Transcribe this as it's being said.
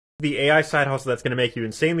The AI side hustle that's going to make you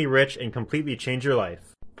insanely rich and completely change your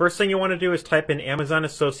life. First thing you want to do is type in Amazon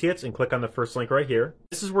Associates and click on the first link right here.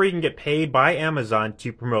 This is where you can get paid by Amazon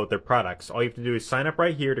to promote their products. All you have to do is sign up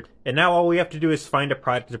right here. And now all we have to do is find a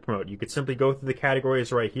product to promote. You could simply go through the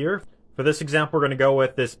categories right here. For this example, we're going to go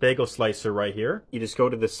with this bagel slicer right here. You just go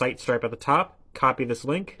to the site stripe at the top, copy this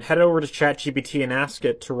link, head over to ChatGPT and ask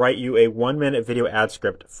it to write you a 1-minute video ad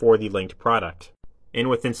script for the linked product. And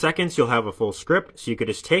within seconds, you'll have a full script. So you could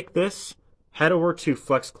just take this, head over to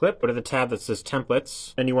FlexClip, go to the tab that says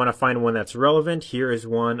Templates, and you want to find one that's relevant. Here is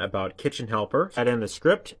one about Kitchen Helper. Add in the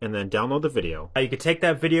script, and then download the video. Now you can take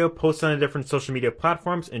that video, post it on different social media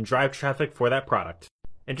platforms, and drive traffic for that product.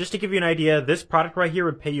 And just to give you an idea, this product right here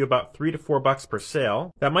would pay you about $3 to $4 per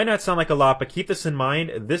sale. That might not sound like a lot, but keep this in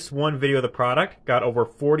mind. This one video of the product got over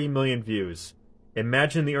 40 million views.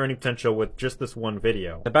 Imagine the earning potential with just this one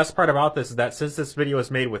video. The best part about this is that since this video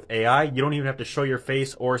is made with AI, you don't even have to show your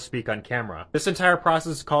face or speak on camera. This entire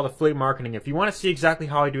process is called affiliate marketing. If you want to see exactly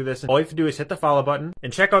how I do this, all you have to do is hit the follow button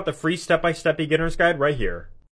and check out the free step-by-step beginner's guide right here.